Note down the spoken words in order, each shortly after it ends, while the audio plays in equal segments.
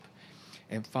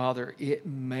And Father, it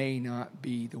may not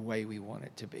be the way we want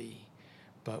it to be,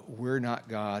 but we're not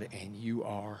God and you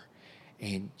are.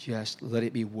 And just let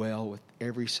it be well with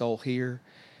every soul here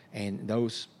and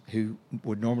those who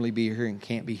would normally be here and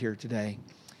can't be here today.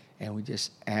 And we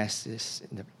just ask this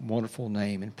in the wonderful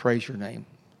name and praise your name,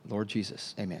 Lord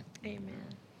Jesus. Amen. Amen.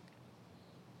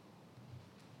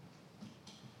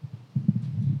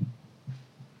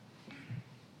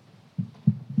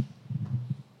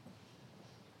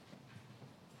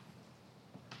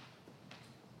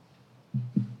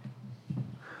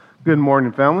 Good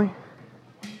morning, family.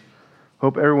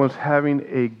 Hope everyone's having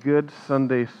a good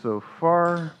Sunday so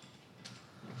far.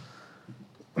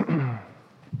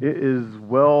 It is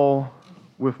well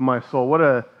with my soul. What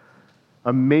an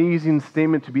amazing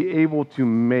statement to be able to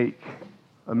make.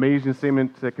 Amazing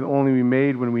statement that can only be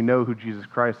made when we know who Jesus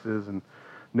Christ is and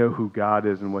know who God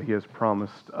is and what He has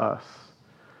promised us.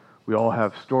 We all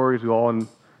have stories. We all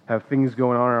have things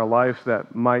going on in our lives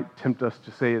that might tempt us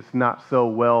to say it's not so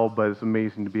well, but it's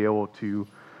amazing to be able to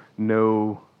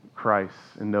know Christ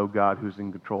and know God who's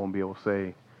in control and be able to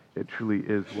say it truly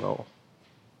is well.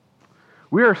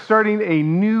 We are starting a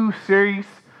new series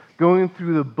going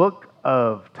through the book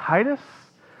of Titus,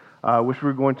 which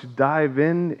we're going to dive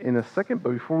in a second.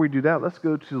 But before we do that, let's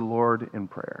go to the Lord in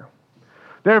prayer.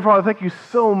 Dear Father, thank you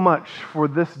so much for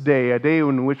this day, a day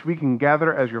in which we can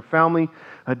gather as your family,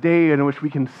 a day in which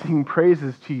we can sing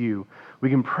praises to you, we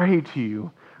can pray to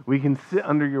you, we can sit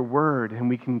under your word, and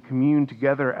we can commune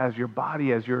together as your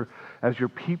body, as your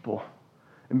people,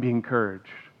 and be encouraged.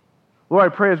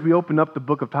 Lord, I pray as we open up the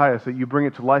book of Titus that you bring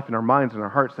it to life in our minds and our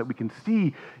hearts, that we can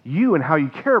see you and how you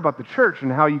care about the church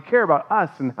and how you care about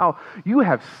us and how you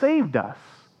have saved us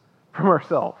from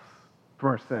ourselves, from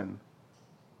our sin,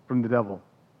 from the devil,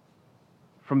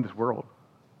 from this world.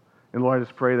 And Lord, I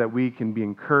just pray that we can be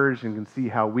encouraged and can see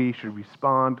how we should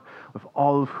respond with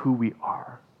all of who we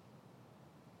are.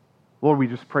 Lord, we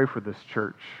just pray for this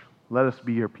church. Let us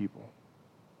be your people.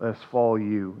 Let us follow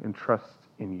you and trust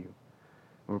in you.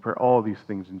 And we pray all these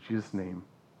things in Jesus' name.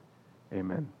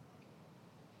 Amen.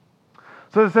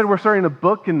 So as I said, we're starting a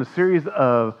book in the series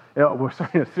of, we're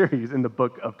starting a series in the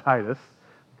book of Titus.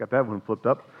 Got that one flipped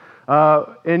up.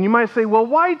 And you might say, well,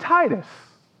 why Titus?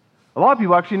 A lot of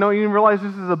people actually don't even realize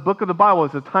this is a book of the Bible.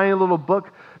 It's a tiny little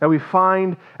book that we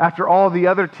find after all the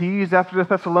other T's, after the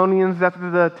Thessalonians, after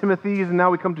the Timothys, and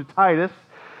now we come to Titus.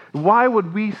 Why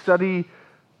would we study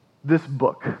this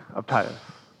book of Titus?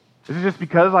 Is it just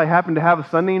because I happen to have a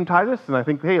son named Titus and I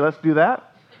think, hey, let's do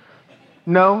that?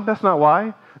 No, that's not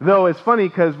why. Though it's funny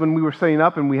because when we were setting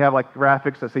up and we have like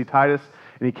graphics that say Titus,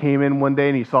 and he came in one day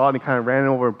and he saw it and he kind of ran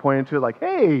over and pointed to it like,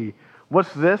 hey,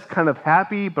 what's this? Kind of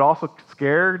happy, but also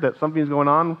scared that something's going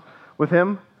on with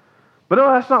him. But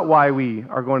no, that's not why we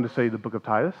are going to study the book of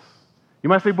Titus. You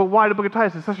might say, but why the book of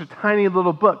Titus? It's such a tiny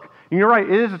little book. And you're right,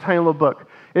 it is a tiny little book.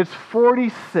 It's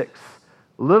 46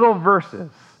 little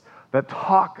verses that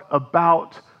talk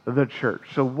about the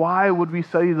church. So why would we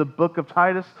study the book of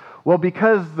Titus? Well,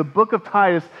 because the book of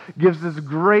Titus gives this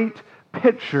great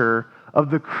picture of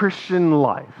the Christian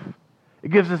life.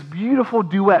 It gives this beautiful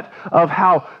duet of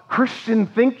how Christian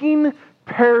thinking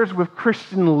pairs with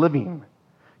Christian living.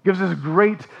 It gives this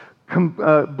great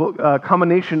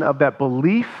combination of that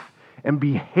belief and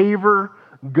behavior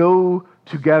go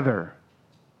together.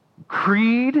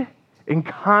 Creed and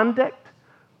conduct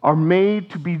are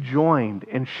made to be joined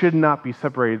and should not be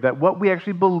separated. That what we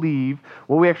actually believe,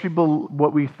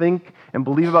 what we think and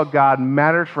believe about God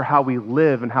matters for how we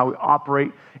live and how we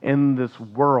operate in this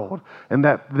world. And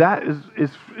that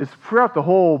is throughout the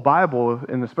whole Bible,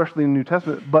 and especially in the New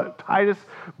Testament. But Titus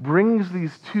brings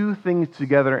these two things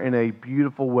together in a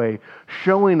beautiful way,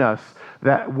 showing us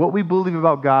that what we believe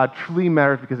about God truly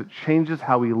matters because it changes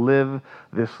how we live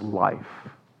this life.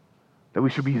 That we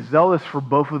should be zealous for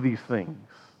both of these things.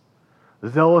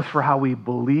 Zealous for how we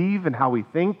believe and how we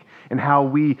think and how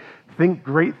we think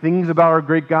great things about our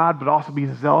great God, but also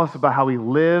be zealous about how we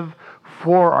live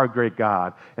for our great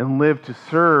God and live to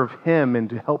serve Him and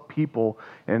to help people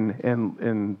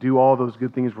and do all those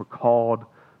good things we're called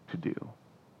to do.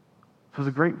 So it's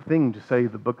a great thing to say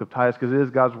the book of Titus because it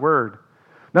is God's Word.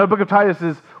 Now, the book of Titus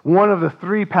is one of the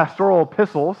 3 pastoral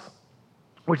epistles,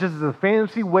 which is a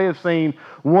fancy way of saying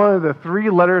one of the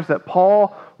 3 letters that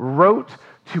Paul wrote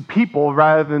to people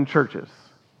rather than churches.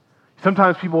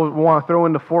 Sometimes people want to throw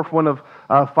in the fourth one of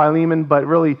Philemon, but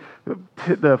really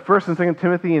the 1st and 2nd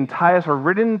Timothy and Titus are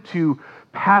written to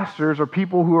pastors or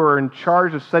people who are in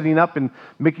charge of setting up and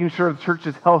making sure the church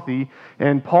is healthy.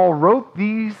 And Paul wrote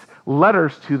these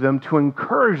letters to them to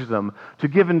encourage them, to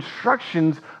give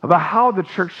instructions about how the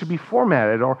church should be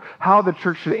formatted or how the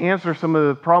church should answer some of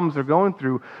the problems they're going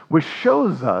through, which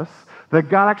shows us that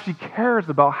God actually cares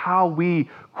about how we,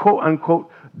 quote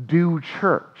unquote, do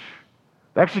church.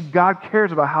 Actually, God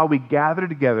cares about how we gather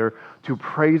together to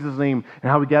praise His name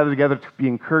and how we gather together to be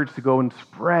encouraged to go and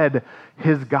spread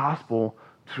His gospel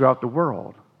throughout the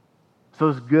world. So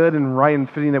it's good and right and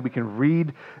fitting that we can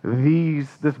read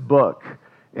this book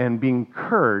and be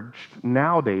encouraged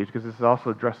nowadays, because this is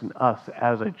also addressing us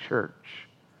as a church.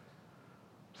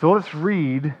 So let's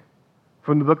read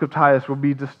from the book of Titus. We'll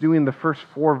be just doing the first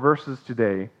 4 verses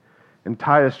today in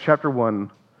Titus chapter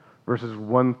 1, verses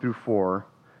 1 through 4,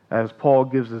 as Paul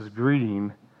gives his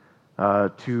greeting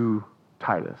to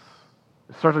Titus.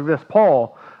 It starts like this: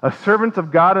 Paul, a servant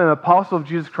of God and an apostle of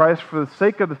Jesus Christ, for the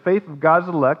sake of the faith of God's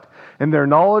elect and their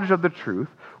knowledge of the truth,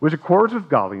 which accords with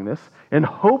godliness, and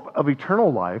hope of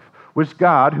eternal life, which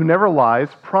God, who never lies,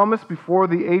 promised before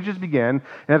the ages began,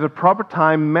 and at a proper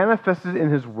time manifested in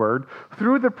His word,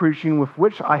 through the preaching with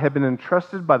which I have been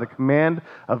entrusted by the command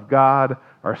of God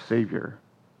our Savior.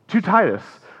 To Titus,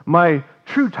 my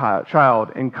true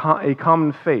child in a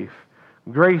common faith,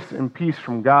 grace and peace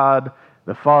from God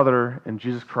the Father and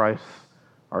Jesus Christ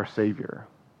our Savior.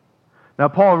 Now,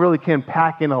 Paul really can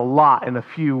pack in a lot in a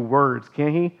few words,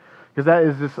 can't he? Because that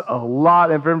is just a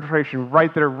lot of information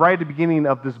right there, right at the beginning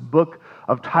of this book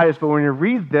of Titus. But when you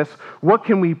read this, what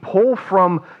can we pull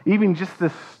from even just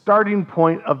the starting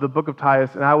point of the book of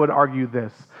Titus? And I would argue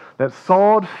this, that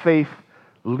solid faith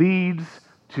leads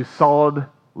to solid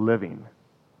living.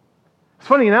 It's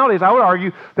funny, nowadays I would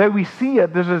argue that we see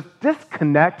there's this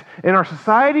disconnect in our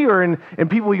society or in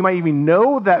people you might even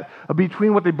know that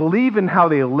between what they believe and how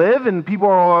they live, and people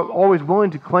are always willing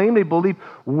to claim they believe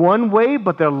one way,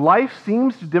 but their life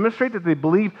seems to demonstrate that they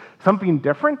believe something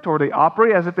different, or they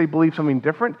operate as if they believe something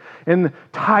different. And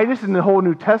Titus and the whole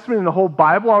New Testament and the whole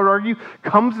Bible, I would argue,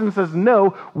 comes and says, no,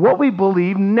 what we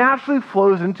believe naturally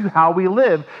flows into how we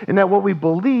live, and that what we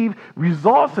believe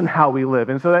results in how we live.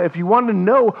 And so that if you want to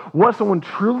know what someone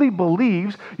truly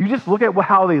believes, you just look at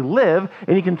how they live,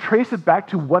 and you can trace it back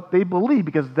to what they believe,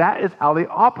 because that is how they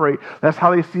operate. That's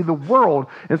how they see the world.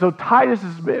 And so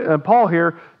Paul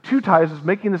here to Titus is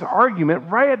making this argument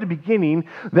right at the beginning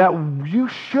that you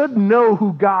should know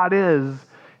who God is,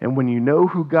 and when you know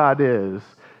who God is,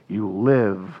 you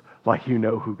live like you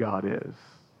know who God is,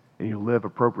 and you live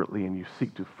appropriately, and you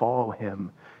seek to follow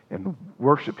Him and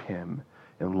worship Him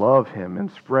and love Him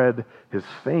and spread His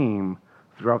fame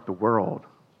throughout the world.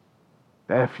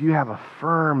 That if you have a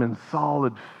firm and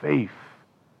solid faith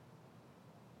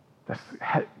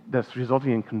that's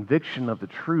resulting in conviction of the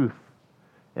truth,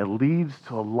 it leads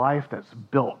to a life that's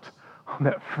built on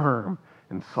that firm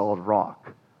and solid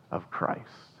rock of Christ.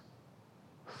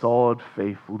 Solid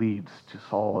faith leads to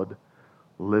solid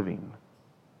living.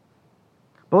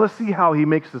 But let's see how he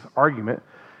makes this argument,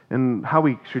 and how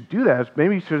we should do that is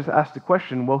maybe we should just ask the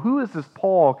question, well, who is this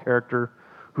Paul character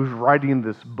who's writing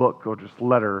this book or this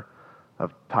letter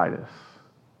of Titus?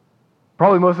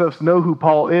 Probably most of us know who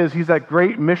Paul is. He's that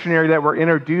great missionary that we're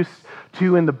introduced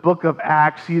to in the book of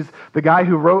Acts. He's the guy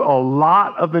who wrote a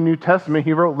lot of the New Testament.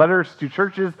 He wrote letters to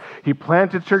churches. He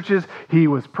planted churches. He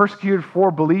was persecuted for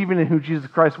believing in who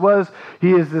Jesus Christ was.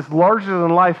 He is this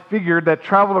larger-than-life figure that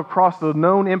traveled across the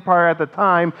known empire at the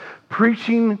time,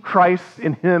 preaching Christ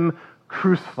and Him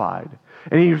crucified.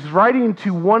 And he was writing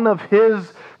to one of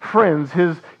his friends,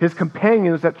 his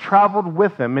companions that traveled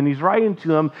with him. And he's writing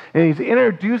to him, and he's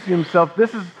introducing himself.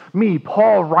 This is me,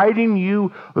 Paul, writing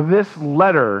you this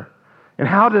letter. And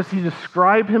how does he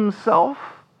describe himself?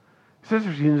 He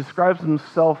describes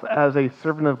himself as a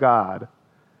servant of God,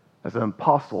 as an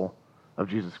apostle of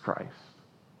Jesus Christ.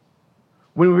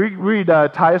 When we read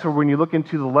Titus, or when you look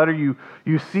into the letter,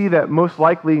 you see that most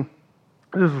likely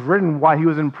it was written while he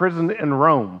was imprisoned in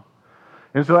Rome.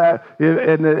 And so at the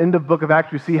end of the book of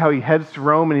Acts, we see how he heads to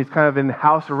Rome, and he's kind of in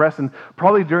house arrest. And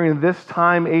probably during this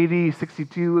time, AD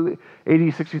 62,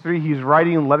 AD 63, he's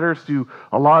writing letters to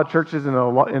a lot of churches and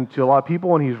to a lot of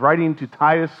people. And he's writing to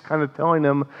Titus, kind of telling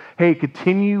them, hey,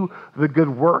 continue the good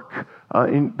work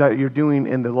that you're doing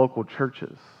in the local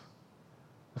churches.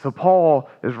 So Paul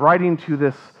is writing to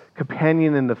this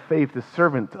companion in the faith, the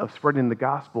servant of spreading the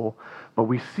gospel, but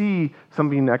we see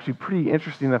something actually pretty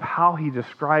interesting of how he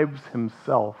describes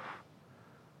himself.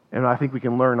 And I think we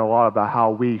can learn a lot about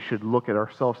how we should look at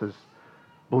ourselves as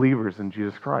believers in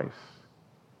Jesus Christ.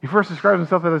 He first describes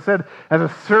himself, as I said, as a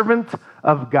servant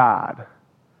of God.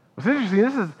 What's interesting,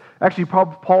 this is actually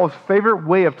Paul's favorite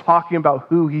way of talking about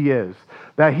who he is,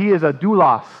 that he is a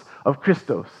doulos of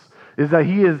Christos, is that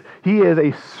he is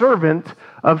a servant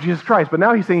of Jesus Christ. But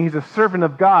now he's saying he's a servant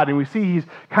of God, and we see he's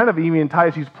kind of, even in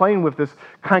Titus, he's playing with this,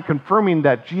 kind of confirming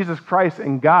that Jesus Christ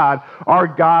and God are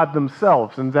God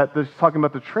themselves, and that he's talking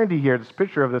about the Trinity here, this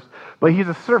picture of this. But he's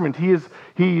a servant. He's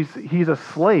a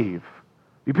slave.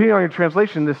 Depending on your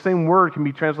translation, this same word can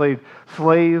be translated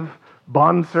slave,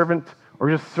 bondservant, or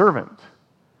just servant.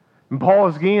 And Paul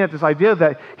is getting at this idea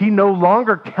that he no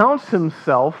longer counts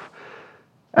himself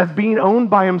as being owned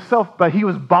by himself, but he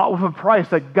was bought with a price,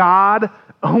 that God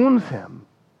owns him.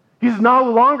 He's no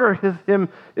longer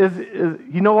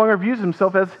he no longer views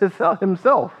himself as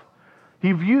himself.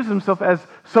 He views himself as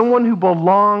someone who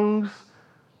belongs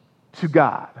to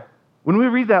God. When we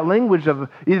read that language of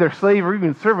either slave or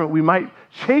even servant, we might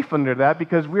chafe under that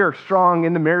because we are strong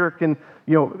in American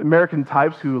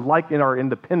types who like in our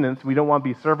independence. We don't want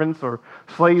to be servants or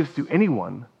slaves to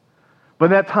anyone.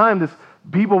 But at that time, this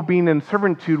people being in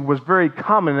servitude was very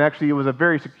common, and actually it was a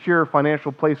very secure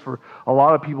financial place for a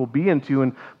lot of people to be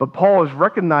into. But Paul is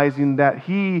recognizing that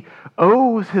he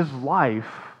owes his life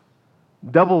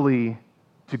doubly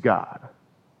to God.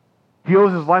 He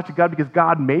owes his life to God because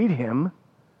God made him.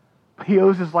 He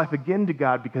owes his life again to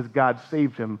God because God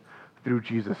saved him through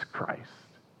Jesus Christ.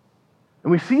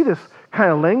 And we see this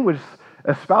kind of language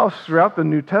espoused throughout the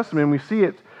New Testament. We see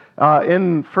it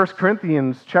in 1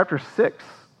 Corinthians chapter 6,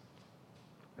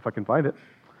 if I can find it,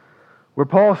 where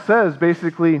Paul says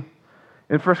basically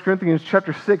in 1 Corinthians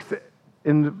chapter 6,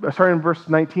 starting in verse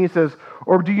 19, it says,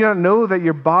 "Or do you not know that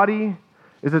your body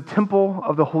is a temple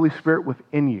of the Holy Spirit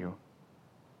within you,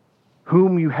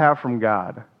 whom you have from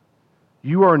God?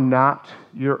 You are not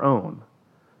your own,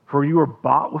 for you are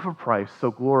bought with a price, so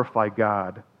glorify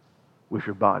God with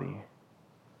your body."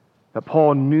 That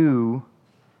Paul knew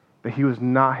that he was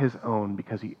not his own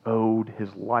because he owed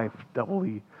his life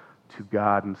doubly to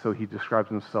God, and so he describes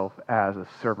himself as a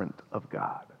servant of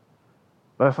God.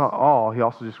 But that's not all. He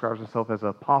also describes himself as an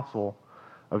apostle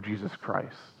of Jesus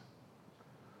Christ.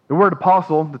 The word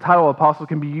apostle, the title apostle,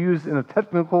 can be used in a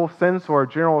technical sense or a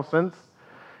general sense.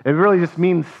 It really just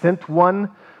means sent one.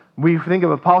 We think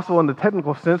of apostle in the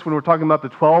technical sense when we're talking about the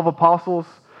 12 apostles,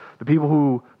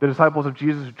 the disciples of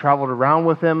Jesus who traveled around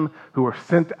with him, who were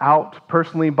sent out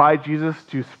personally by Jesus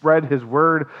to spread his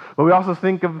word. But we also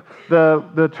think of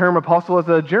the term apostle as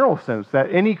a general sense,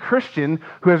 that any Christian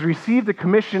who has received a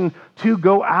commission to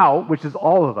go out, which is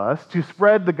all of us, to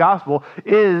spread the gospel,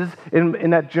 is,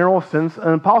 in that general sense,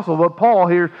 an apostle. But Paul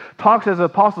here talks as an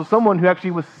apostle, someone who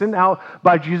actually was sent out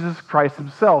by Jesus Christ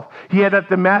himself. He had that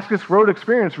Damascus Road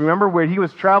experience, remember, where he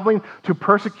was traveling to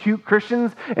persecute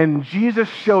Christians, and Jesus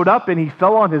showed up and he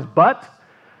fell on his butt.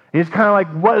 And he's kind of like,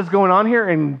 what is going on here?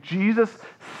 And Jesus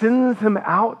sends him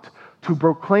out to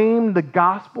proclaim the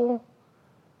gospel.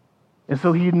 And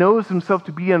so he knows himself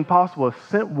to be an apostle, a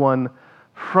sent one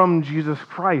from Jesus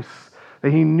Christ,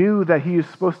 that he knew that he is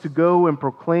supposed to go and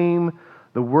proclaim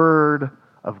the word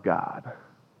of God.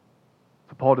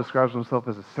 So Paul describes himself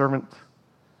as a servant,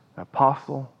 an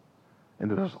apostle,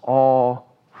 and it was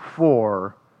all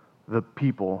for the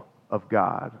people of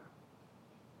God.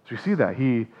 So you see that.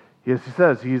 He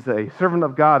says he's a servant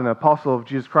of God and an apostle of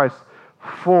Jesus Christ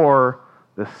for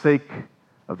the sake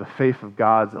of the faith of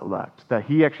God's elect. That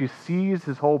he actually sees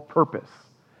his whole purpose,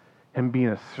 him being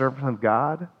a servant of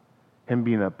God, him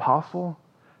being an apostle,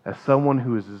 as someone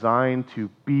who is designed to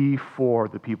be for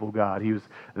the people of God. He was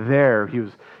there. He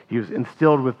was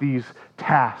instilled with these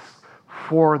tasks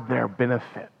for their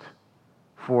benefit,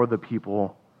 for the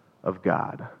people of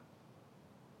God.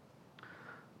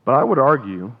 But I would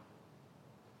argue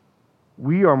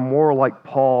we are more like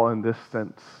Paul in this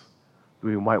sense than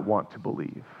we might want to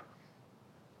believe.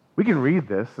 We can read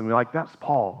this and be like, that's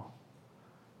Paul.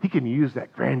 He can use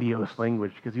that grandiose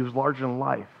language because he was larger than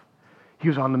life. He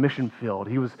was on the mission field.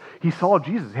 He saw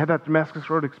Jesus. He had that Damascus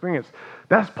Road experience.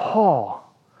 That's Paul.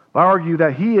 I argue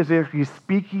that he is actually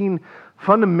speaking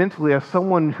fundamentally as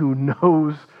someone who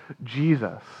knows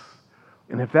Jesus.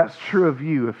 And if that's true of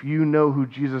you, if you know who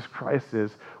Jesus Christ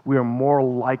is, we are more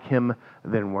like him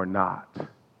than we're not.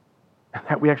 And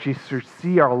that we actually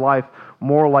see our life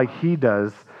more like he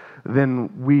does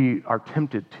than we are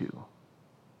tempted to.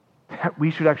 That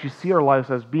we should actually see our lives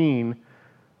as being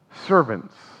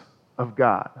servants of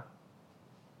God.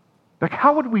 Like,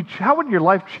 how would your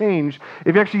life change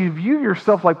if you actually view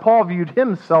yourself like Paul viewed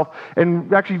himself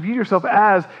and actually view yourself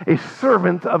as a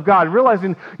servant of God,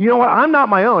 realizing, you know what, I'm not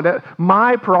my own.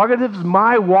 My prerogatives,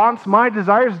 my wants, my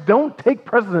desires don't take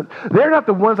precedent. They're not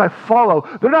the ones I follow.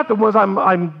 They're not the ones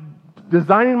I'm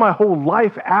designing my whole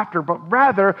life after, but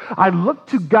rather I look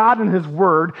to God and His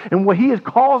Word and what He has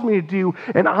calls me to do,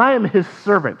 and I am His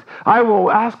servant. I will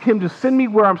ask Him to send me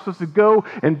where I'm supposed to go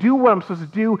and do what I'm supposed to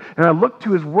do, and I look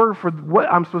to His Word for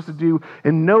what I'm supposed to do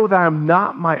and know that I'm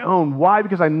not my own. Why?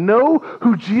 Because I know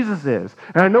who Jesus is,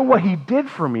 and I know what He did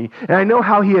for me, and I know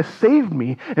how He has saved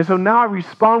me, and so now I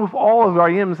respond with all of who I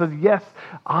am and says, yes,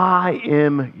 I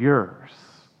am yours.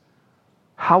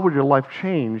 How would your life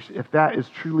change if that is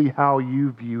truly how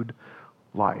you viewed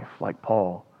life, like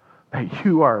Paul, that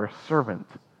you are a servant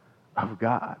of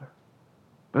God?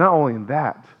 But not only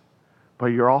that, but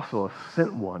you're also a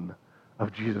sent one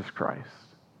of Jesus Christ.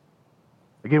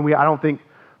 Again, I don't think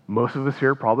most of us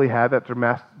here probably had that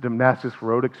Damascus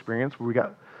Road experience where we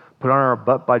got put on our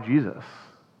butt by Jesus.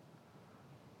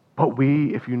 But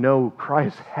we, if you know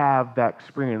Christ, have that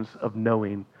experience of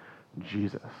knowing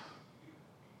Jesus.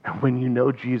 And when you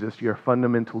know Jesus, you're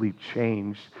fundamentally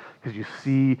changed because you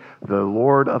see the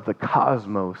Lord of the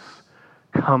cosmos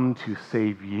come to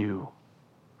save you.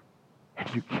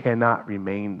 And you cannot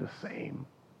remain the same.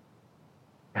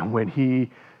 And when He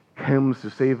comes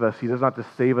to save us, He does not just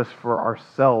save us for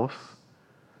ourselves,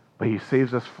 but He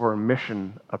saves us for a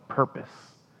mission, a purpose.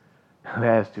 And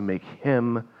that is to make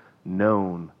Him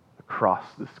known across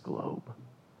this globe.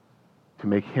 To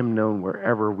make Him known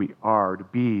wherever we are, to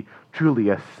be truly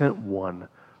a sent one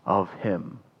of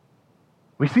Him.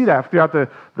 We see that throughout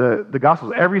the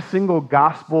Gospels. Every single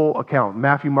Gospel account,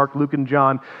 Matthew, Mark, Luke, and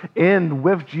John, end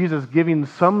with Jesus giving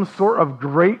some sort of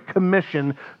great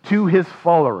commission to His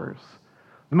followers.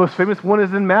 The most famous one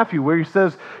is in Matthew, where He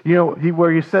says,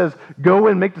 go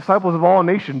and make disciples of all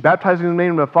nations, baptizing in the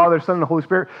name of the Father, Son, and the Holy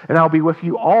Spirit, and I'll be with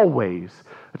you always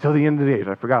until the end of the age.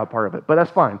 I forgot a part of it, but that's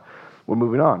fine. We're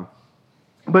moving on.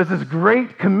 But it's this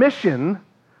great commission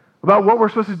about what we're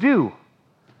supposed to do.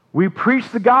 We preach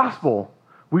the gospel.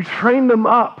 We train them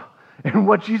up in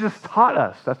what Jesus taught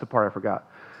us. That's the part I forgot.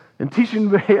 And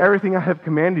teaching everything I have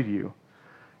commanded you.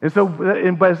 And so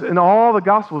in all the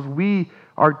gospels, we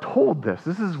are told this.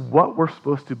 This is what we're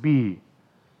supposed to be.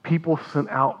 People sent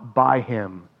out by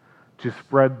Him to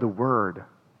spread the word.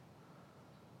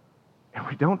 And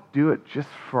we don't do it just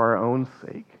for our own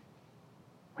sake.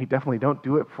 We definitely don't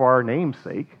do it for our name's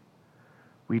sake.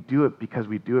 We do it because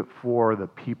we do it for the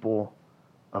people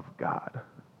of God.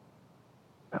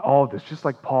 And all of this, just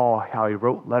like Paul, how he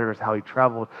wrote letters, how he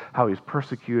traveled, how he was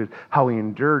persecuted, how he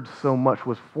endured so much,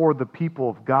 was for the people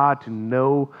of God to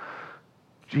know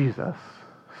Jesus.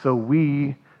 So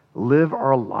we live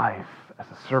our life as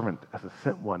a servant, as a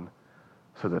sent one,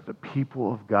 so that the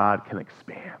people of God can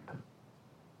expand,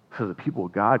 so the people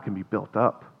of God can be built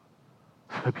up.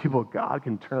 So the people of God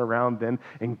can turn around then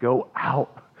and go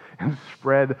out and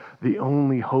spread the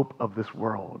only hope of this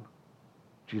world,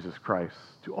 Jesus Christ,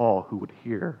 to all who would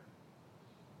hear.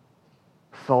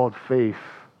 Solid faith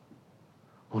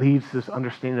leads to this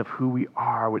understanding of who we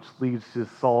are, which leads to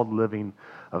solid living,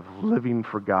 of living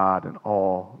for God in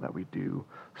all that we do.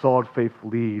 Solid faith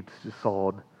leads to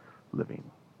solid living.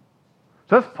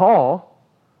 So that's Paul.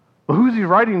 But who's he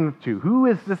writing to? Who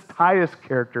is this Titus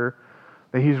character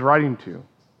that he's writing to?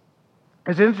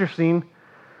 It's interesting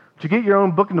to get your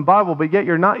own book in the Bible, but yet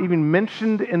you're not even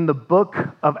mentioned in the book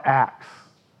of Acts.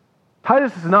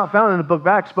 Titus is not found in the book of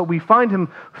Acts, but we find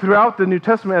him throughout the New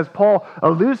Testament as Paul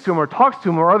alludes to him or talks to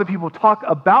him or other people talk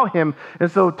about him.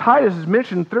 And so Titus is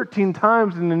mentioned 13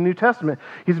 times in the New Testament.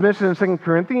 He's mentioned in 2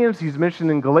 Corinthians, he's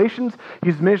mentioned in Galatians,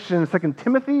 he's mentioned in 2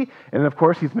 Timothy, and of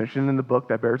course he's mentioned in the book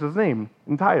that bears his name,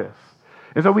 in Titus.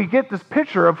 And so we get this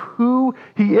picture of who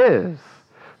he is,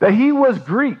 that he was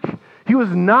Greek. He was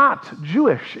not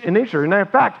Jewish in nature. And in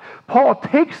fact, Paul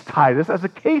takes Titus as a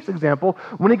case example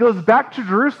when he goes back to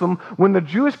Jerusalem when the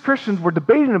Jewish Christians were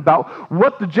debating about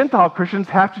what the Gentile Christians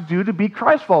have to do to be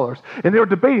Christ followers. And they were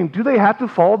debating, do they have to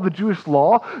follow the Jewish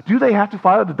law? Do they have to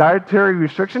follow the dietary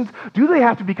restrictions? Do they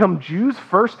have to become Jews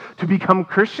first to become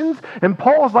Christians? And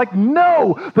Paul is like,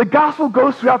 no, the gospel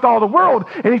goes throughout all the world.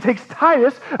 And he takes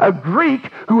Titus, a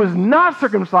Greek who is not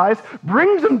circumcised,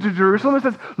 brings him to Jerusalem and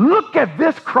says, look at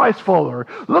this Christ follower.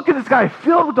 Look at this guy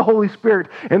filled with the Holy Spirit.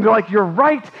 And they're like, you're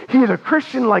right. He is a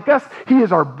Christian like us. He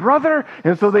is our brother.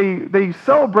 And so they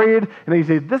celebrated, and they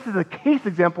say, this is a case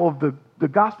example of the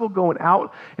gospel going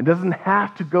out and doesn't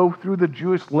have to go through the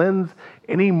Jewish lens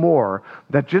anymore,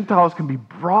 that Gentiles can be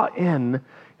brought in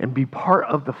and be part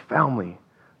of the family.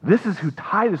 This is who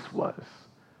Titus was.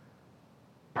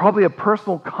 probably a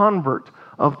personal convert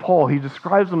of Paul. He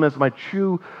describes him as my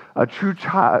true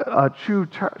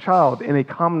child in a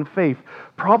common faith.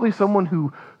 Probably someone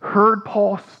who heard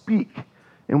Paul speak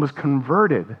and was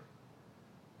converted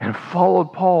and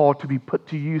followed Paul to be put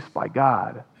to use by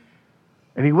God.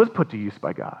 And he was put to use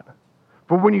by God.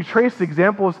 But when you trace the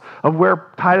examples of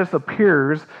where Titus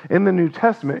appears in the New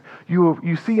Testament,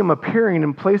 you see him appearing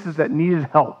in places that needed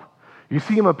help. You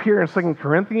see him appear in 2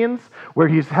 Corinthians, where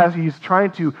he's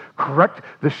trying to correct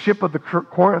the ship of the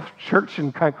Corinth church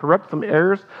and kind of correct some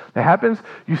errors that happens.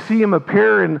 You see him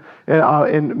appear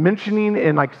in mentioning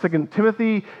in like 2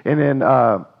 Timothy and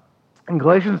in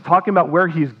Galatians, talking about where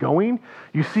he's going.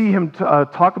 You see him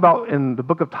talk about in the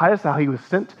book of Titus how he was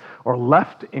sent or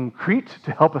left in Crete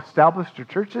to help establish the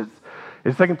churches.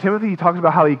 In 2 Timothy, he talks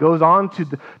about how he goes on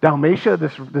to Dalmatia,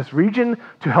 this region,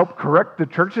 to help correct the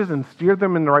churches and steer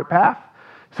them in the right path.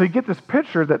 So you get this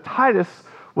picture that Titus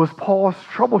was Paul's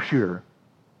troubleshooter.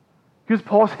 He was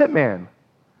Paul's hitman.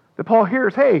 That Paul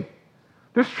hears, hey,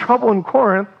 there's trouble in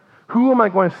Corinth. Who am I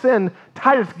going to send?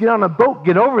 Titus, get on a boat,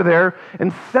 get over there,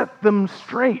 and set them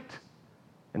straight.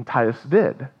 And Titus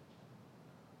did.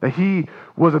 That he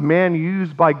was a man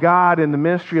used by God in the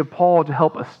ministry of Paul to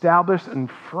help establish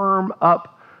and firm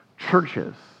up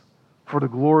churches for the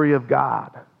glory of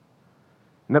God.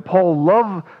 And that Paul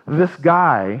loved this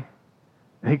guy.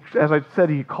 And as I said,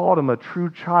 he called him a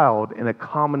true child in a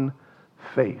common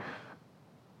faith.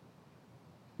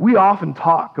 We often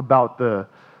talk about the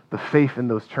faith in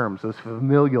those terms, those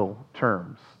familial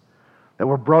terms. That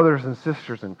we're brothers and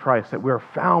sisters in Christ, that we're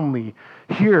family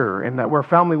here, and that we're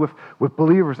family with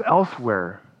believers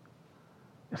elsewhere.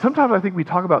 And sometimes I think we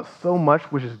talk about so much,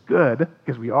 which is good,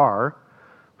 because we are.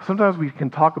 Sometimes we can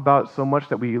talk about so much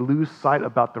that we lose sight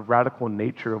about the radical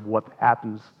nature of what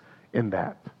happens in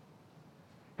that.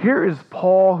 Here is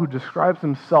Paul, who describes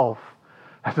himself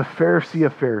as a Pharisee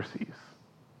of Pharisees.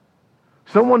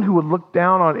 Someone who would look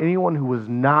down on anyone who was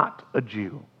not a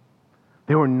Jew.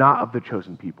 They were not of the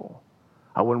chosen people.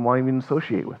 I wouldn't want to even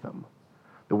associate with them.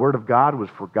 The word of God was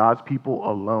for God's people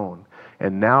alone.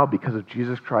 And now, because of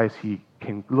Jesus Christ, he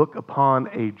can look upon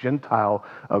a Gentile,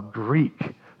 a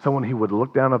Greek, someone he would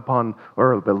look down upon,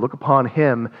 or look upon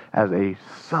him as a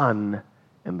son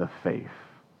in the faith.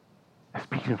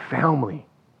 Speaking of family,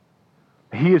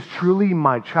 he is truly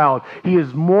my child. He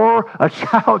is more a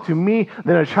child to me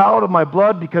than a child of my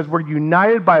blood, because we're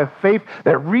united by a faith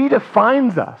that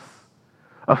redefines us.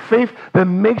 A faith that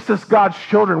makes us God's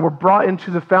children. We're brought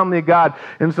into the family of God.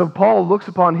 And so Paul looks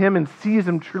upon him and sees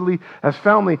him truly as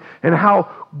family. And how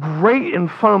great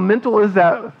and fundamental is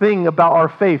that thing about our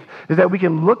faith, is that we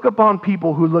can look upon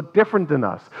people who look different than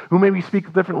us, who maybe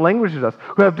speak different languages than us,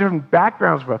 who have different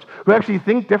backgrounds from us, who actually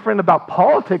think different about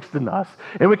politics than us.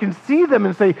 And we can see them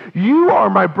and say, you are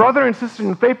my brother and sister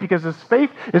in faith, because this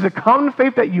faith is a common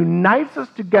faith that unites us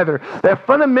together, that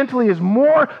fundamentally is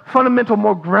more fundamental,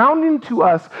 more grounding to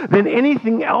us than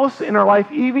anything else in our life,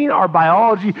 even our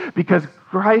biology, because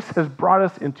Christ has brought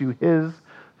us into his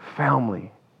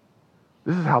family.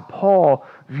 This is how Paul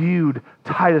viewed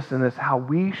Titus, and this is how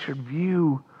we should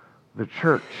view the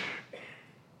church,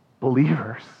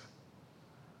 believers,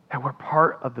 that we're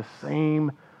part of the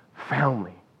same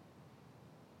family.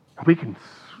 We can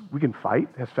fight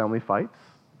as family fights.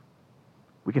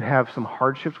 We can have some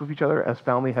hardships with each other as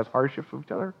family has hardships with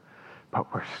each other.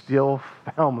 But we're still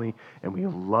family, and we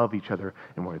love each other,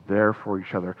 and we're there for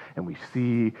each other, and we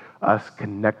see us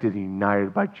connected and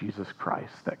united by Jesus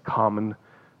Christ, that common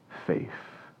faith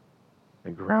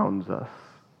that grounds us.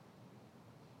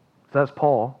 So that's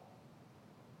Paul.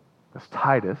 That's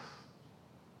Titus.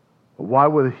 But why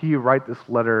would he write this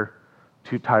letter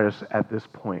to Titus at this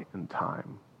point in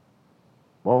time?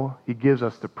 Well, he gives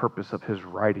us the purpose of his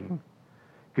writing.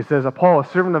 He says, Paul, a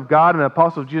servant of God and an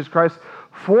apostle of Jesus Christ,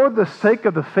 for the sake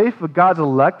of the faith of God's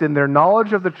elect and their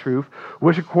knowledge of the truth,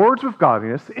 which accords with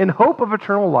godliness, in hope of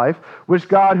eternal life, which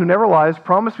God, who never lies,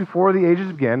 promised before the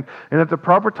ages began, and at the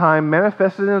proper time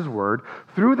manifested in his word,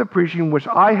 through the preaching which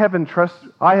I have been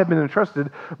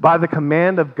entrusted by the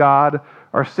command of God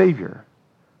our Savior.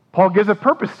 Paul gives a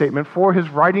purpose statement for his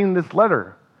writing this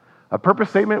letter. A purpose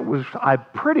statement which I'm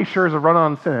pretty sure is a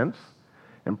run-on sentence,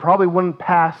 and probably wouldn't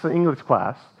pass an English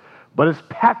class, but it's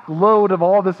packed load of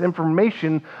all this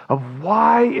information of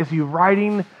why is he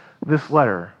writing this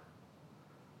letter.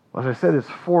 As I said, it's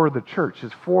for the church.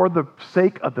 It's for the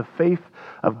sake of the faith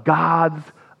of God's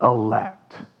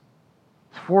elect.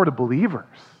 It's for the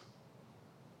believers.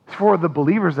 It's for the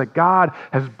believers that God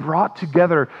has brought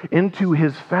together into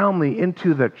his family,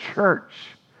 into the church.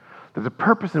 That the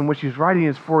purpose in which he's writing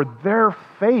is for their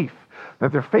faith,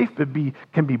 that their faith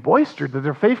can be boistered, that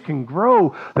their faith can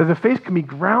grow, that their faith can be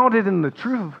grounded in the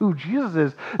truth of who Jesus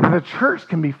is, that the church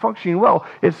can be functioning well.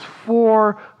 It's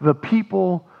for the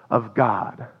people of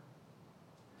God.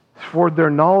 It's for their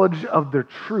knowledge of their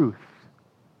truth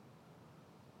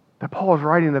that Paul is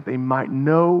writing, that they might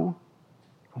know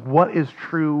what is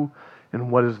true and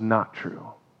what is not true.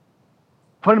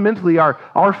 Fundamentally,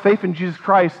 our faith in Jesus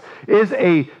Christ is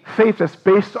a faith that's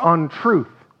based on truth.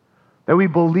 That we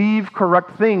believe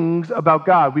correct things about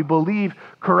God. We believe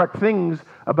correct things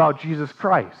about Jesus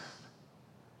Christ.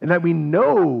 And that we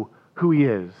know who he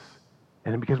is.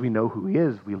 And because we know who he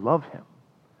is, we love him.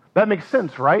 That makes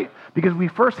sense, right? Because we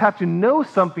first have to know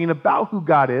something about who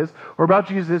God is or about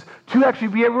Jesus to actually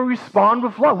be able to respond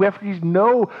with love. We have to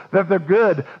know that they're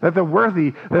good, that they're worthy,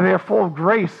 that they are full of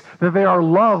grace, that they are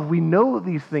loved. We know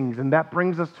these things, and that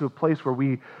brings us to a place where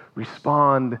we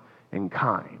respond in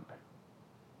kind.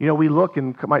 You know, we look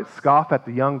and might scoff at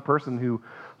the young person who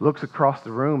looks across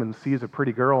the room and sees a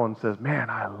pretty girl and says, man,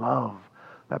 I love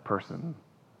that person.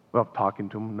 Without talking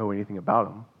to them, know anything about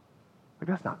them. Like,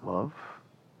 that's not love.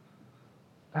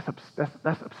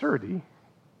 That's absurdity.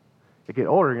 You get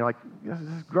older and you're like,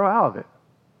 just grow out of it.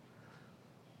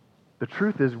 The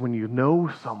truth is, when you know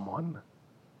someone,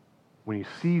 when you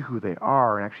see who they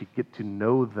are and actually get to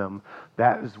know them,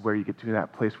 that is where you get to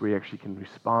that place where you actually can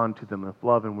respond to them with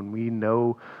love. And when we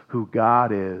know who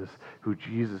God is, who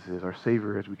Jesus is, our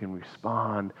Savior is, we can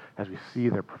respond as we see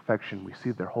their perfection, we see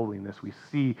their holiness, we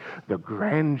see the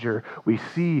grandeur, we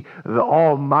see the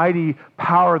almighty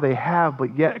power they have,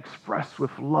 but yet expressed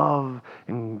with love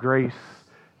and grace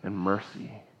and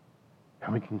mercy.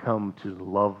 And we can come to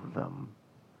love them.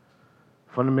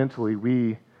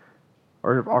 Fundamentally,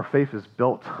 our faith is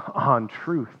built on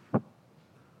truth,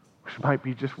 which might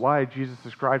be just why Jesus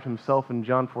described himself in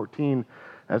John 14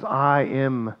 as I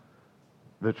am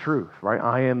the truth, right?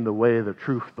 I am the way, the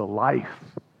truth, the life.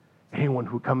 Anyone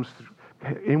who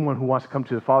wants to come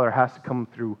to the Father has to come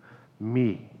through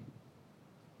me.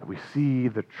 And we see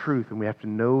the truth, and we have to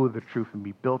know the truth and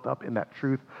be built up in that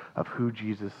truth of who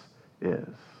Jesus is.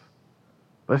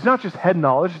 But it's not just head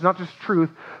knowledge, it's not just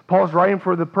truth. Paul's writing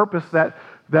for the purpose that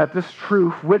this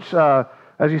truth, which, as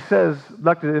he says,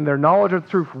 elected in their knowledge of the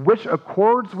truth, which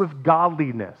accords with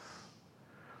godliness.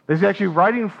 He's actually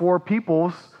writing for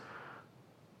people's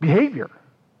behavior,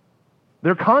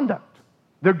 their conduct,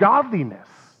 their godliness,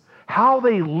 how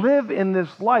they live in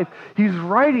this life. He's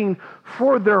writing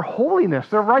for their holiness.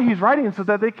 He's writing so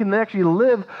that they can actually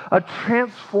live a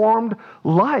transformed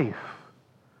life.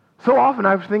 So often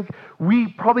I think we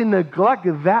probably neglect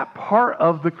that part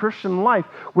of the Christian life.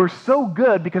 We're so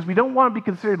good because we don't want to be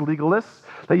considered legalists,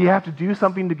 that you have to do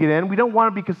something to get in. We don't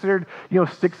want to be considered,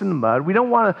 sticks in the mud. We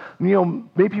don't want to,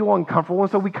 make people uncomfortable.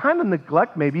 And so we kind of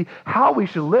neglect maybe how we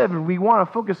should live. And we want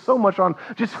to focus so much on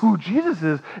just who Jesus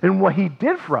is and what he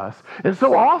did for us. And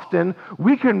so often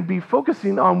we can be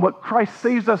focusing on what Christ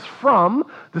saves us from,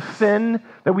 the sin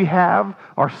that we have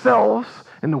ourselves,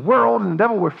 and the world and the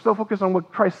devil. We're so focused on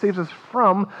what Christ saves us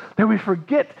from that we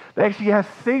forget that actually he has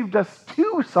saved us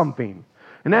to something,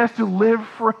 and that is to live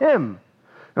for him.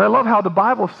 And I love how the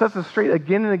Bible sets us straight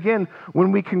again and again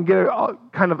when we can get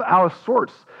kind of out of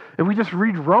sorts. If we just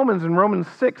read Romans in Romans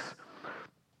 6,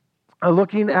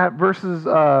 looking at verses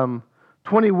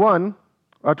 22,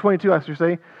 I should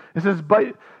say, it says,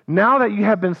 "But now that you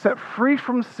have been set free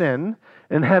from sin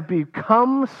and have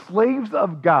become slaves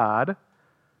of God,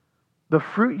 the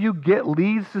fruit you get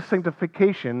leads to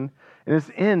sanctification and its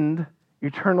end,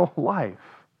 eternal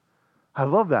life." I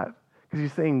love that because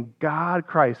he's saying God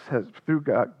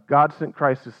sent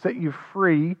Christ to set you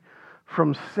free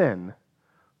from sin,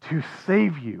 to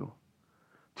save you,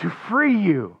 to free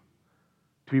you,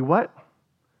 to be what?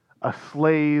 A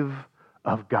slave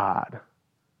of God,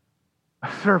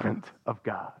 a servant of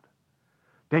God.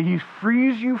 That he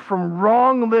frees you from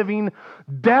wrong living,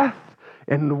 death,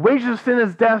 and the wages of sin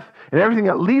is death, and everything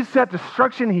that leads to that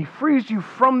destruction. He frees you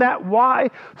from that.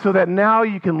 Why? So that now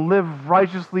you can live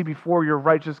righteously before your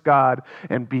righteous God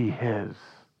and be his.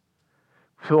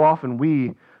 So often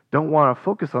we don't want to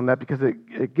focus on that because,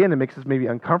 it makes us maybe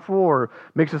uncomfortable or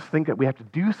makes us think that we have to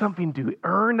do something to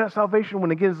earn that salvation,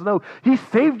 when again, no, he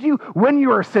saved you when you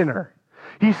were a sinner.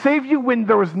 He saved you when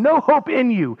there was no hope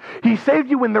in you. He saved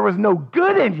you when there was no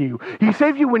good in you. He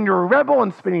saved you when you're a rebel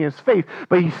and spinning his faith.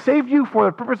 But he saved you for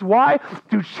the purpose. Why?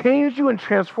 To change you and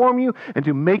transform you and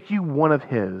to make you one of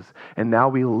his. And now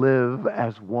we live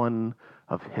as one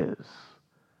of his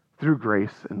through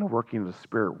grace and the working of the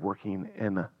Spirit working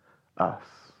in us.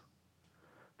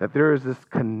 That there is this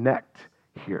connect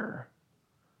here,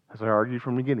 as I argued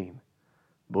from the beginning,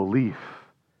 belief,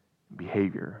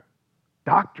 behavior.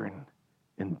 doctrine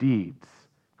and deeds,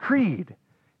 creed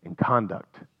and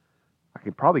conduct. I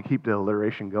could probably keep the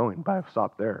alliteration going, but I've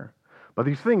stopped there. But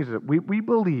these things that we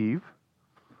believe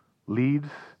leads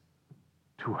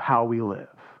to how we live.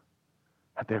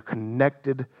 That they're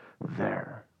connected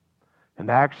there. And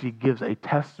that actually gives a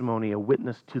testimony, a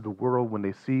witness to the world when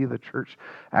they see the church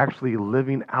actually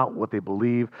living out what they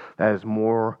believe. That is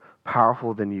more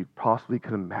powerful than you possibly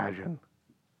could imagine.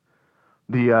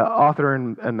 The author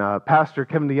and pastor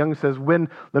Kevin DeYoung says, when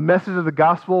the message of the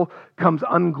gospel comes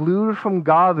unglued from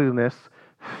godliness,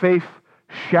 faith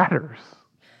shatters.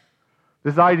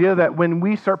 This idea that when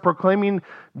we start proclaiming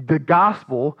the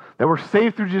gospel, that we're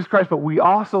saved through Jesus Christ, but we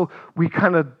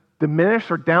kind of diminish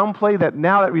or downplay that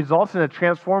now that results in a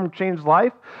transformed, changed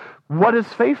life. What is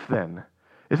faith then?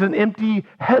 It's an empty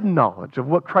head knowledge of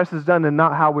what Christ has done and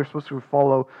not how we're supposed to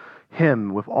follow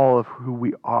him with all of who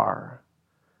we are.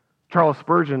 Charles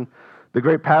Spurgeon, the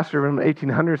great pastor in the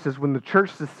 1800s, says, when the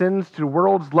church descends to the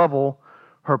world's level,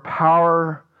 her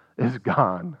power is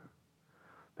gone.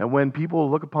 And when people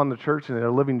look upon the church and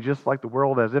they're living just like the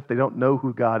world as if they don't know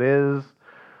who God is,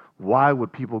 why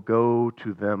would people go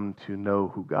to them to know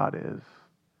who God is?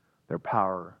 Their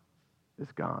power is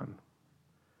gone.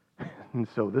 And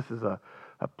so this is a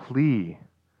plea.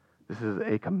 This is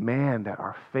a command that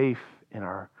our faith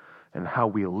and how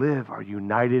we live are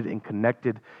united and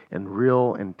connected in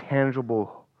real and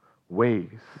tangible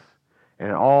ways. And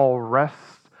it all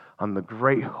rests on the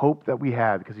great hope that we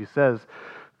had, because he says,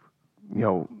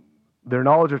 their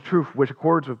knowledge of truth, which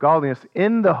accords with godliness,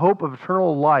 in the hope of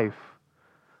eternal life,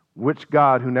 which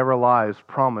God, who never lies,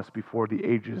 promised before the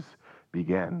ages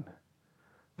began.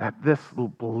 That this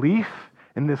belief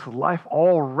and this life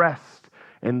all rest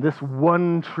in this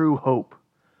one true hope,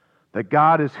 that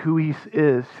God is who he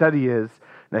is, said he is,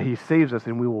 that he saves us,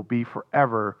 and we will be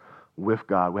forever with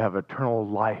God. We have eternal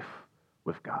life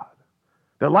with God.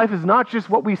 That life is not just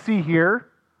what we see here.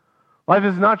 Life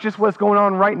is not just what's going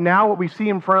on right now, what we see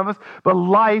in front of us, but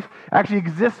life actually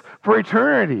exists for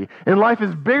eternity. And life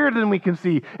is bigger than we can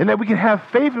see, and that we can have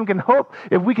faith and we can hope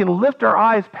if we can lift our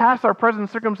eyes past our present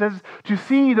circumstances to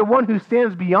see the one who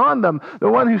stands beyond them, the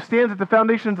one who stands at the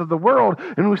foundations of the world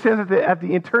and who stands at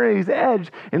the eternity's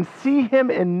edge, and see him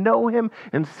and know him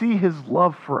and see his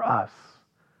love for us.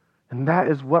 And that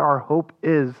is what our hope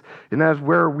is. And that is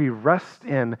where we rest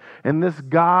in. And this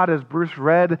God, as Bruce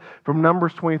read from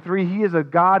Numbers 23, he is a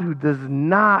God who does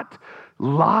not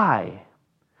lie.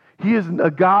 He is a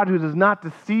God who does not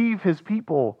deceive his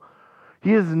people.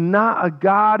 He is not a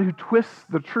God who twists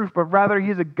the truth, but rather he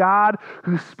is a God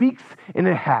who speaks and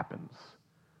it happens,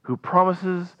 who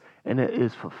promises and it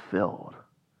is fulfilled.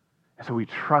 And so we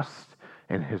trust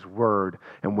in his word.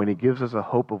 And when he gives us a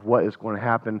hope of what is going to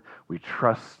happen, we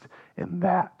trust in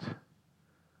that.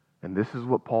 And this is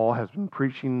what Paul has been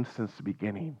preaching since the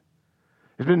beginning.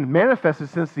 It's been manifested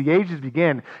since the ages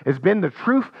began. It's been the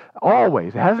truth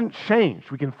always. It hasn't changed.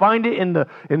 We can find it in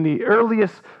the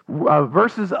earliest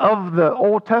verses of the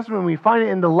Old Testament. We find it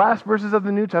in the last verses of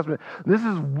the New Testament. This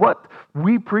is what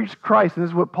we preach Christ, and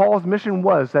this is what Paul's mission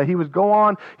was, that he was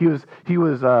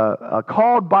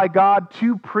called by God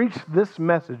to preach this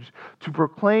message, to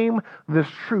proclaim this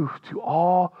truth to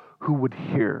all who would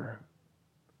hear.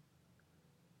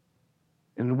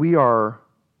 And we are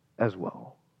as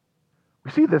well. We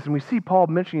see this, and we see Paul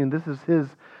mentioning this is his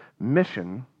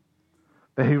mission,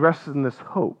 that he rests in this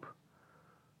hope.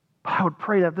 But I would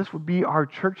pray that this would be our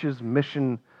church's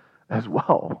mission as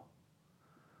well.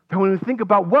 That when we think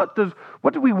about what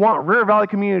do we want River Valley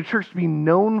Community Church to be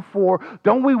known for?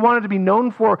 Don't we want it to be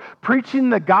known for preaching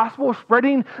the gospel,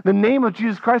 spreading the name of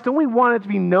Jesus Christ? Don't we want it to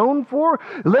be known for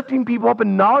lifting people up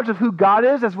in knowledge of who God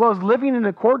is, as well as living in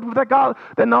accord with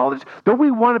that knowledge? Don't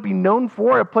we want to be known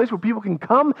for a place where people can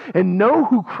come and know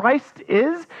who Christ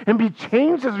is and be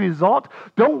changed as a result?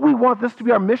 Don't we want this to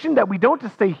be our mission, that we don't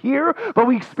just stay here, but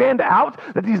we expand out,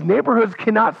 that these neighborhoods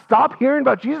cannot stop hearing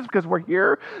about Jesus because we're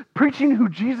here preaching who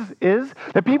Jesus is,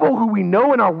 that people who we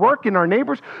know in our work and our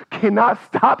neighbors cannot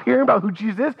stop hearing about who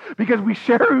Jesus is because we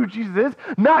share who Jesus is,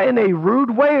 not in a rude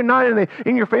way or not in a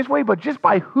in-your-face way, but just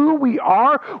by who we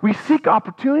are. We seek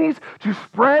opportunities to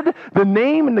spread the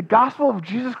name and the gospel of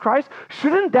Jesus Christ.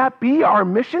 Shouldn't that be our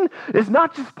mission? It's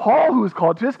not just Paul who is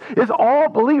called to this, it's all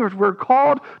believers. We're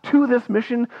called to this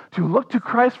mission to look to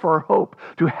Christ for our hope,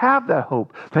 to have that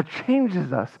hope that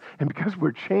changes us. And because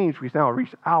we're changed, we now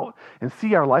reach out and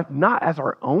see our life not as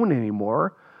our own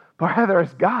anymore, but rather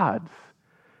as God's.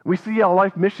 We see our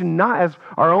life mission not as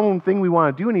our own thing we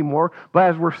want to do anymore, but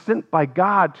as we're sent by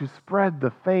God to spread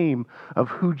the fame of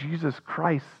who Jesus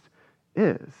Christ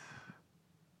is.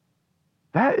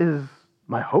 That is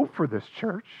my hope for this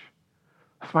church.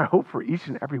 That's my hope for each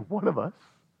and every one of us.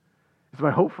 It's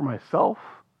my hope for myself.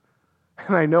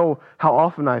 And I know how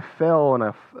often I fail and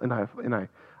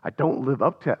I don't live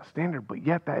up to that standard, but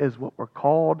yet that is what we're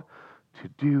called to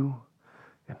do.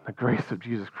 And the grace of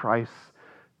Jesus Christ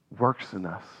works in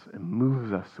us and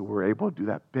moves us so we're able to do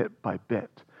that bit by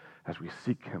bit as we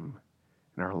seek Him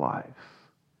in our lives.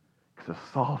 Because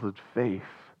a solid faith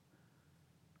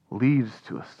leads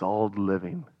to a solid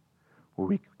living where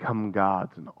we become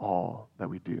God's in all that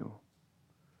we do.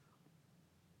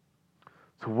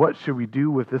 So what should we do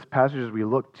with this passage as we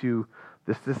look to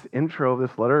this intro of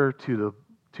this letter to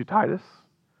Titus?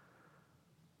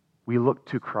 We look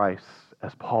to Christ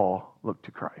as Paul looked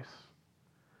to Christ.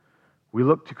 We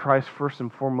look to Christ first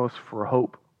and foremost for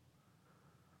hope.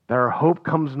 That our hope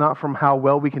comes not from how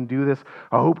well we can do this.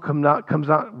 Our hope comes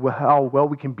not with how well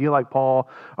we can be like Paul.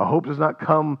 Our hope does not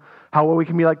come how well we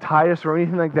can be like Titus or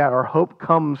anything like that. Our hope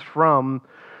comes from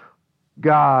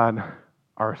God,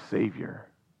 our Savior.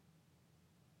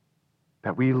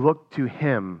 That we look to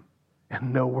Him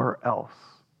and nowhere else.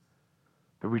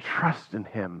 That we trust in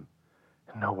Him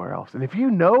and nowhere else. And if you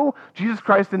know Jesus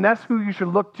Christ, then that's who you should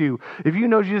look to. If you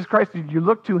know Jesus Christ, you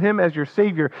look to Him as your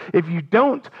Savior. If you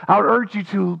don't, I would urge you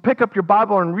to pick up your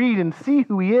Bible and read and see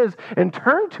who He is and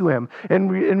turn to Him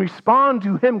and respond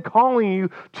to Him calling you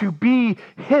to be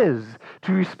His,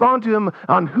 to respond to Him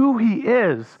on who He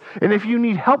is. And if you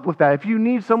need help with that, if you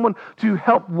need someone to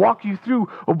help walk you through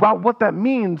about what that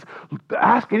means,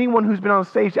 ask anyone who's been on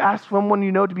stage, ask someone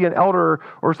you know to be an elder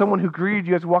or someone who greeted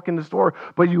you as you walk in the store,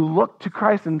 but you look to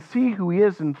Christ and see who He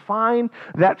is and find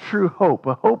that true hope,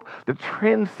 a hope that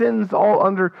transcends all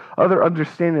other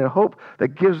understanding, a hope that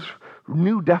gives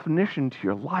new definition to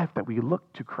your life, that we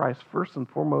look to Christ first and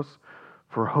foremost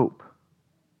for hope.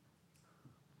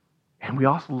 And we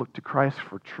also look to Christ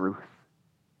for truth,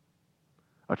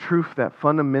 a truth that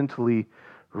fundamentally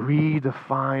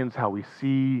redefines how we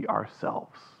see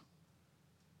ourselves,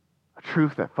 a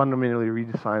truth that fundamentally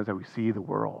redefines how we see the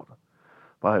world,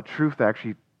 but a truth that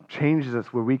actually changes us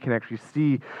where we can actually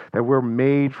see that we're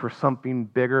made for something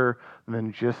bigger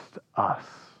than just us.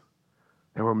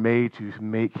 That we're made to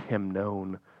make Him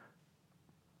known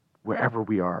wherever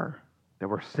we are. That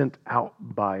we're sent out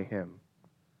by Him.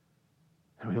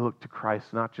 And we look to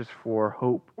Christ not just for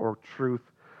hope or truth,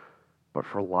 but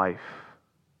for life.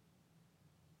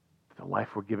 The life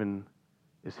we're given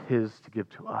is His to give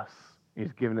to us.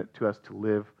 He's given it to us to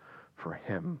live for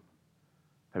Him.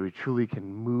 That we truly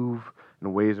can move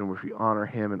in ways in which we honor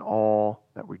Him in all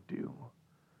that we do.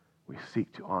 We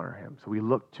seek to honor Him. So we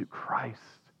look to Christ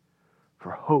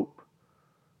for hope,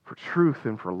 for truth,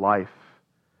 and for life,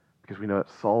 because we know that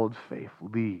solid faith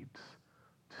leads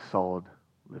to solid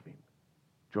living.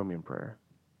 Join me in prayer.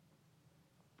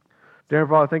 Dear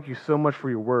Father, thank you so much for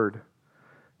your word,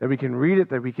 that we can read it,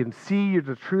 that we can see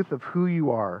the truth of who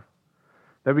you are,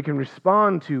 that we can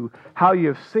respond to how you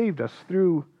have saved us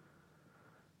through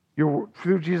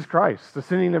Jesus Christ, the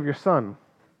sending of your Son,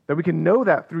 that we can know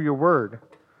that through your word,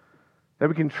 that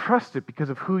we can trust it because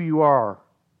of who you are,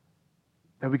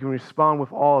 that we can respond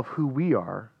with all of who we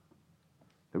are,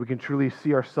 that we can truly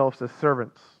see ourselves as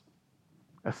servants,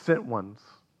 as sent ones,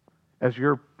 as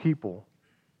your people,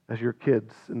 as your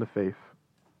kids in the faith.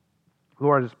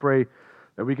 Lord, I just pray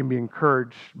that we can be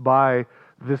encouraged by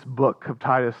this book of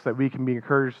Titus, that we can be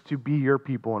encouraged to be your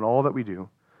people in all that we do.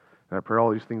 And I pray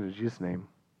all these things in Jesus' name.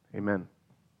 Amen.